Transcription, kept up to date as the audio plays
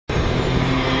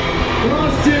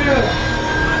Last year,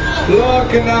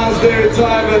 Lark announced their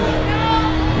retirement.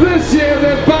 This year,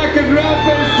 they're back at Drum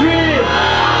Phase 3.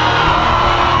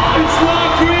 It's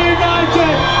Lark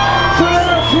reunited. So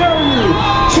let's hear you.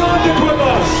 Chant it with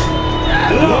us.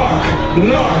 Lark,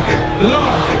 Lark,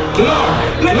 Lark,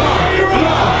 Lark, Lark, Lark,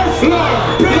 Lark, Lark,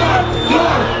 Lark,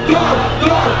 Lark, Lark, Lark,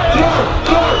 Lark.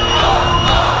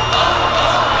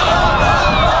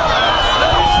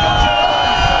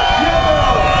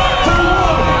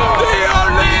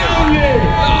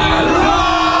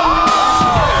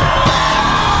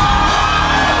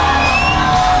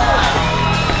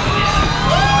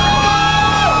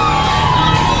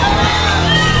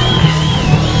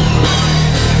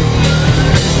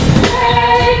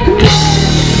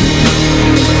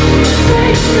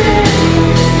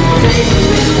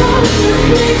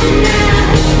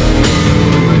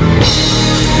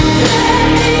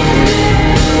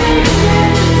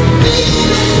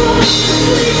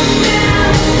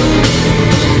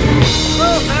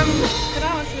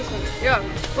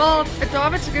 Well,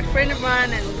 David's a good friend of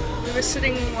mine, and we were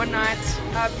sitting one night.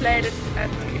 I played at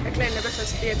Clay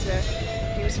Libertas Theatre.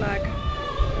 He was like,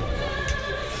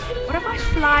 "What if I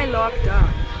fly Lark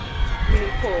down?" Meaning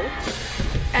Paul.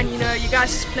 And you know, you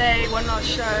guys just play one last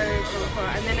show,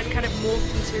 and then it kind of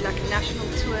morphed into like a national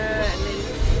tour, and then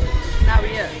now we're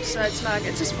here. So it's like,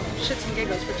 it's just shits and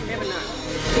giggles, but you never know.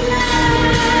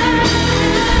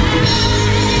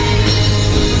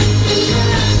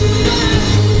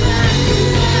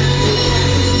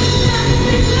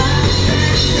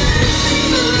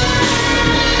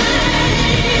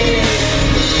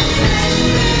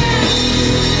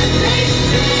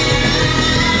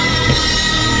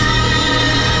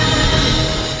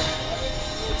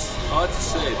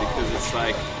 Because it's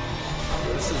like,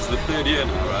 this is the third year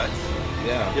now, right?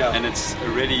 Yeah. And it's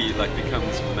already like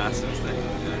becomes a massive thing.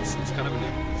 You know, it's kind of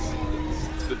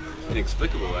it's a bit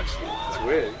inexplicable actually. It's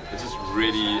weird. It's just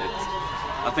really,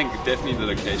 I think definitely the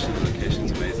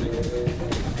location's amazing.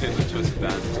 Compared to choice of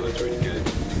bands, so it's really good.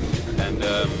 And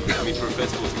I mean, for a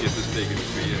festival to get this big in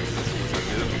 3 years, that's almost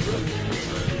unheard of.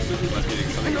 So it must be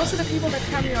something. And also the people that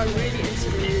come here are really into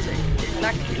the music.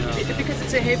 Like, because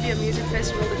it's a heavier music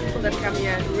festival, the people that come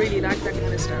here really like that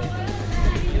kind of stuff.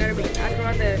 You know what I mean? I'd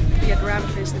rather be at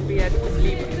Ramfest than be at the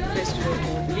Bleep Festival.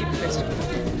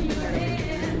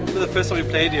 The first time we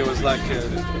played here was like,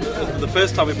 the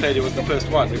first time we played here was the first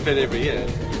one. We played every year. And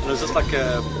it was just like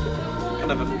a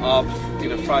kind of an off,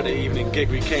 Friday evening gig.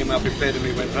 We came up, we played and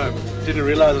we went home. Didn't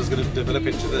realize it was going to develop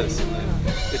into this. And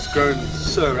it's grown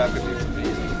so rapidly. It's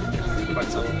amazing. It's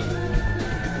quite something.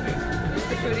 It's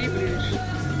the Furry Blues.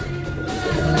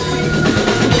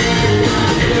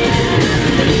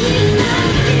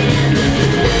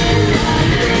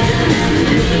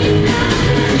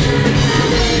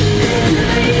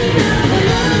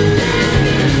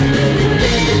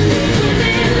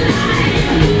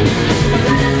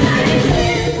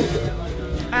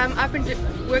 I've been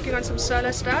working on some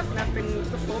solo stuff, and I've been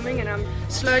performing, and I'm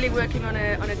slowly working on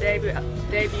a debut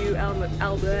album,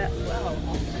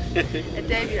 a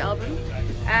debut album,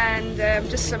 and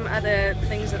just some other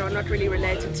things that are not really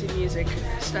related to music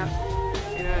stuff,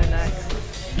 like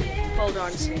pole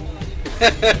dancing.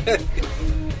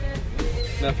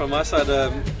 Now, from my side,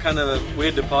 kind of a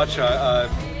weird departure. I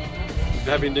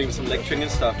have been doing some lecturing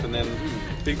and stuff, and then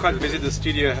been quite busy at the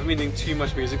studio. Haven't been doing too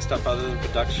much music stuff other than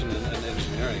production and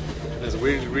engineering. And there's a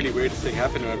really weird thing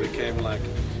happened where I became like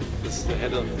the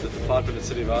head of the department at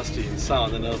City Varsity in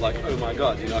sound, and I was like, oh my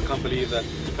god, I can't believe that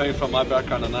coming from my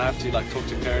background, and I have to like talk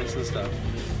to parents and stuff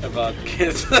about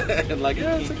kids, and like,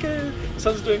 yeah, it's okay,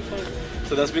 son's doing fine.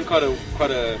 So that's been quite a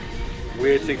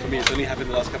weird thing for me. It's only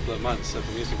happened the last couple of months, so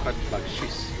for me it's been quite like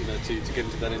sheesh, to get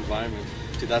into that environment,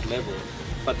 to that level,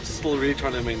 but still really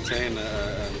trying to maintain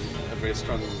a very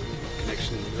strong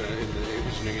connection in the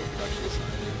engineering and production side.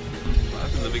 Well,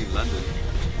 I've been living in London,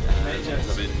 and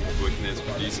I've been working as a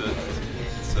producer,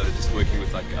 so just working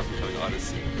with like up and coming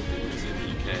artists in the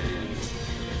UK, and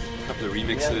a couple of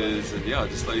remixes, and yeah,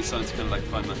 just slowly starting to kind of like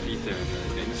find my feet there in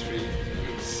the industry. And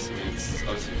it's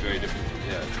obviously very different from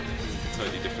here. It's a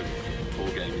totally different ball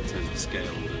game in terms of scale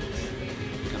and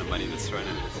the kind of money that's thrown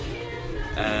in it.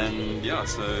 And yeah,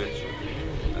 so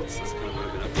that's kind of what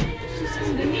I've been up to.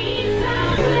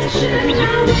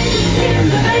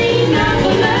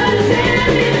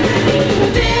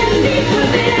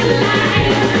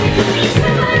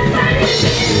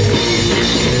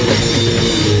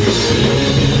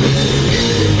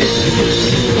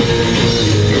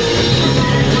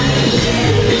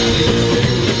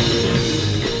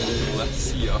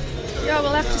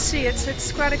 We'll have to see.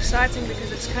 It's quite exciting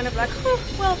because it's kind of like,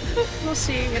 well, we'll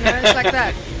see, it's like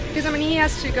that. because I mean he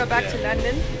has to go back to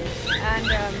London, and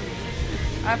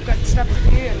I've got stuff to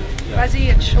do, and Buzzy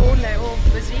and Sean, they're all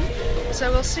busy,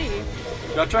 so we'll see.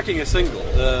 We are tracking a single,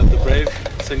 the Brave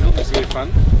single, which is really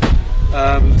fun.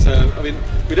 So, I mean,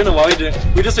 we don't know why we do it.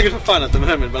 We're just doing it for fun at the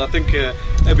moment, but I think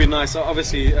it'd be nice.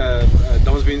 Obviously,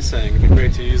 Dom's been saying it'd be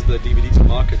great to use the DVD to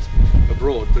market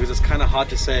abroad, because it's kind of hard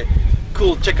to say,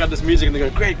 cool, check out this music, and they go,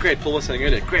 great, great. Paul was saying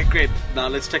earlier, great, great. Now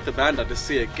let's take the band out to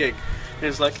see a gig. And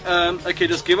it's like, okay,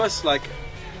 just give us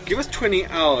 20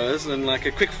 hours and like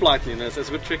a quick flight, you know, it's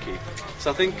a bit tricky. So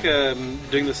I think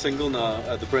doing the single now,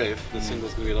 The Brave, the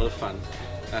single's going to be a lot of fun.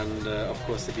 And of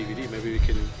course the DVD, maybe we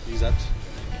can use that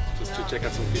just to check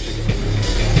out some future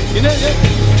gigs. You know,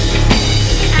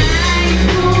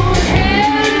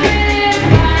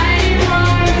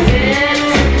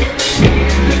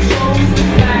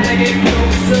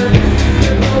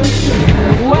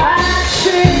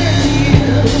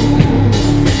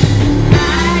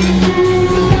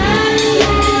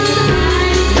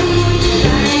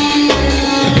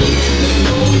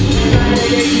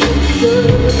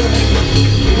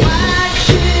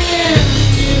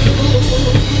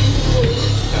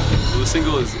 The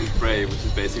single is Brave, which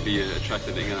is basically a track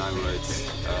that Inge and I wrote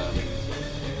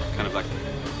kind of like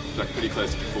pretty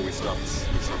close before we stopped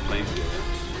playing together.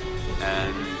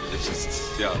 And it's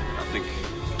just, yeah, I think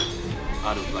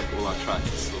out of like all our tracks,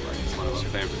 it's still like it's one of our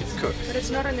favorites. cool. But it's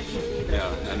not on the DVD.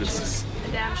 Yeah, and it's just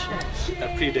A damn shame.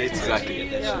 That predates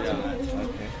exactly.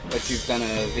 Okay. But you've done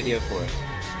a video for it.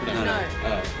 No.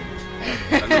 Oh.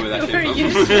 I don't know where that We're came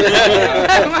used from. to it.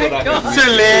 Oh my god. So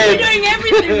late. You're doing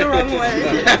everything the wrong way.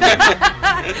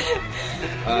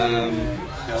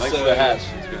 Yeah, thanks for the hash.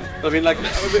 It's good. I mean, like,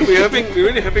 we're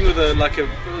really hoping with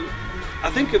I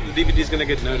think the DVD is going to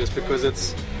get noticed because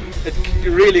it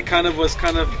really it's kind of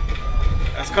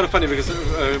funny because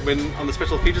when on the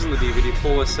special features on the DVD,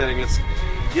 Paul was saying it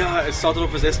started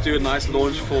off as let's do a nice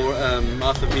launch for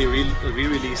Mouth of Me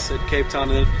re-release at Cape Town,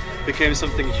 and it became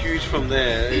something huge from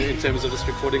there in terms of just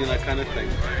recording and that kind of thing.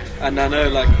 And I know,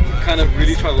 like, kind of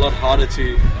really tried a lot harder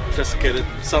to just get it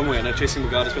somewhere. And Chasing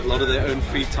Magada spent a lot of their own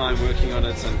free time working on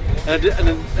it, and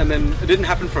then it didn't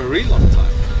happen for a really long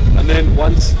time. And then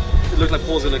once it looked like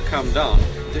Paul's going to come down,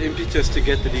 the impetus to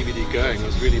get the DVD going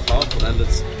was really powerful, and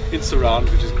it's in surround,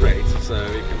 which is great. So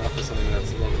we can offer something that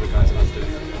a lot of the guys are not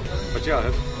doing. But yeah, I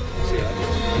hope we'll see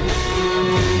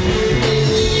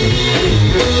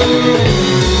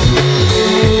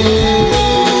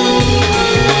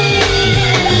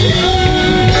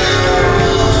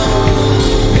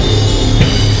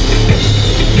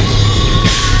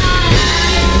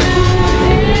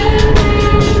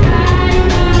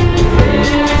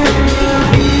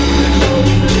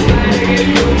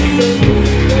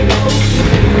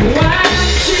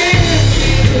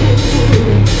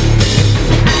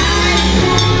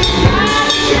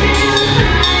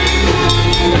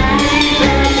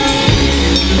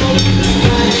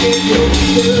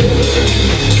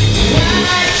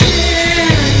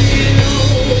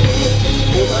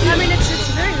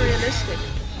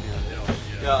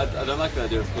I don't like the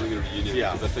idea of calling it a reunion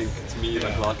because I think to me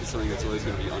like Lark is something that's always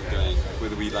going to be ongoing,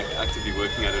 whether we like actively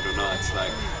working at it or not. It's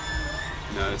like,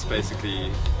 you know, it's basically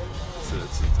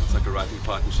it's like a writing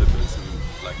partnership, and it's a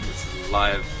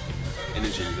live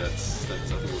energy that's I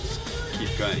think will just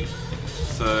keep going.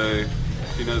 So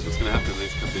who knows what's going to happen in the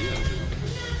next couple of years.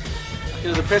 You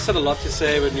know, the press had a lot to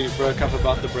say when we broke up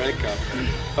about the breakup,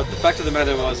 but the fact of the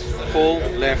matter was Paul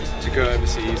left to go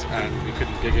overseas and we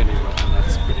couldn't gig anymore, and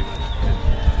that's pretty much it.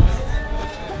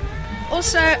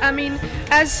 Also, I mean,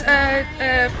 as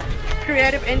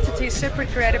creative entities, separate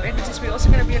creative entities, we're also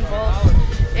going to be involved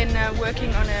in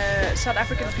working on a South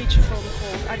African feature film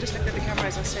called, I just looked at the camera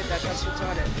as I said that, that's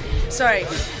retarded. Sorry.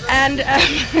 And,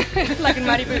 like in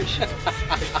Mighty Bush.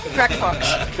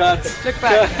 Crackbox. Look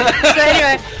back. So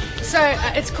anyway,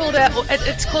 it's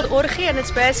called Orgie, and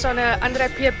it's based on a Andre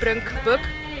P. Brink book.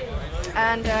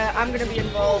 And I'm going to be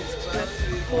involved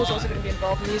with, Paul's also going to be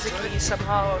involved musically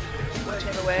somehow,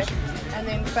 whatever way. And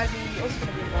then Fuzzy also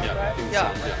going to be involved, right?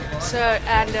 Yeah. So,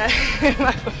 and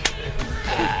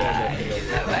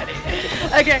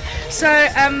okay, so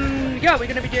yeah, we're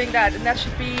going to be doing that, and that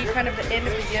should be kind of the end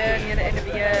of the year, near the end of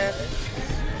the year,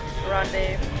 around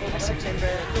there, August,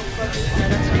 September.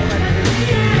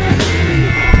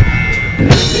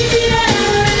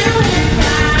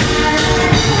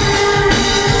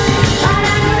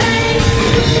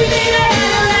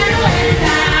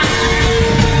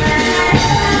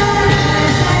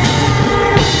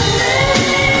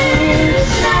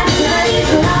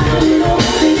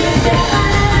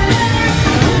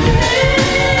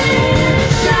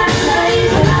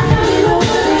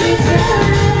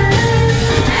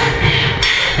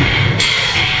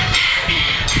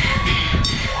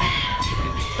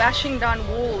 bashing down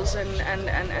walls and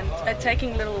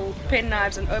taking little pen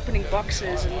knives and opening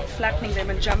boxes and flattening them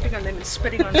and jumping on them and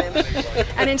spitting on them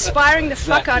and inspiring the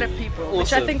fuck out of people,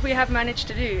 which I think we have managed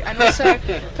to do. And also,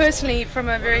 personally, from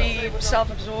a very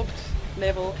self-absorbed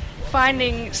level,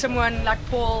 finding someone like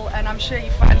Paul, and I'm sure he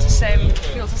feels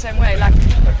the same way, like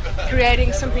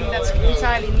creating something that's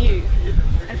entirely new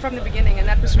and from the beginning, and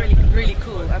that was really, really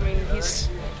cool. I mean, he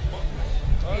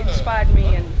inspired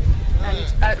me, and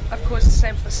of course the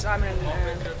same for Simon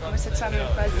and I said Simon and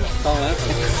Fuzzy.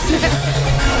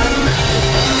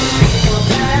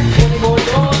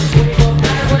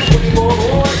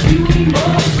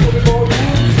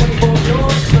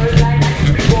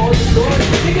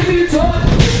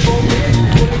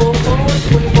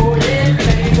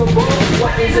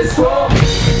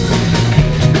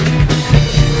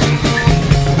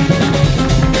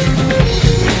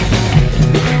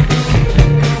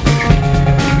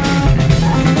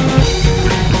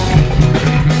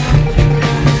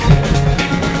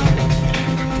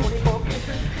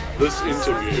 This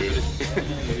interview.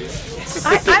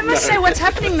 I must say, what's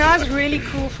happening now is really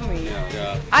cool for me.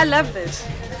 Yeah. I love this.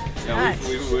 Yeah, Nice.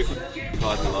 we've been working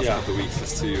hard in the last couple of weeks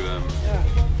just to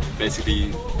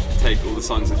basically take all the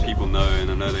songs that people know,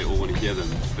 and I know they all want to hear them,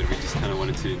 but we just kind of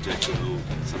wanted to inject a little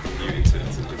something new into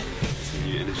it, some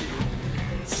new energy.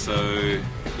 So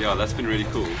yeah, that's been really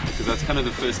cool because that's kind of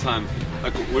the first time.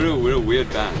 Like we're a weird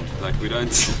band. Like we're not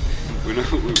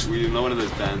one of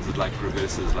those bands that like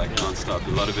reverses like non-stop.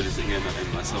 A lot of it is Ian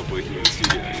and myself working in the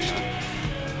studio, you know.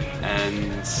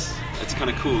 And it's kind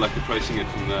of cool, like approaching it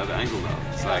from the other angle now.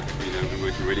 It's like, you know, we're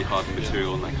working really hard on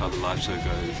material and like how the live show goes,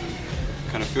 and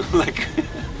kind of feel like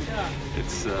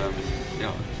it's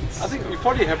yeah. I think we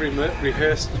probably have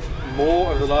rehearsed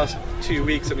more over the last 2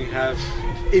 weeks than we have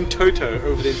in toto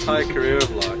over the entire career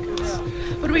of Lark.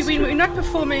 But we're not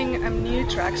performing new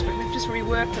tracks, but we've just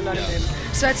reworked a lot of them.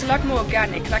 So it's a lot more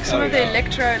organic. Like some of the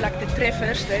electro, like the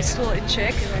treffers, they're still in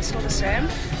check and they're still the same.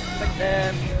 But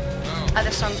the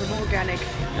other songs are more organic.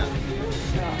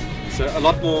 So a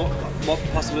lot more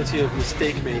possibility of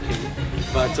mistake making,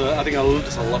 but I think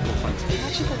just a lot more fun to do. I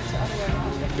actually think it's the other way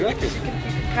around. You reckon? You can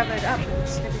cover it up.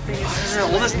 Everything is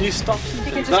All this new stuff.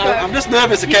 You can just No, go, I'm just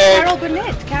nervous, okay? Carol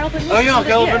Burnett. Oh yeah,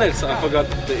 Carol Burnett. So I forgot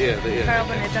the ear. Carol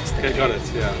Burnett, that's the Okay, got it.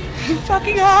 Yeah.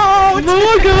 fucking out!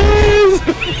 No, guys.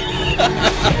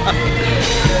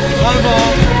 Bye,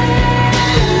 Mom.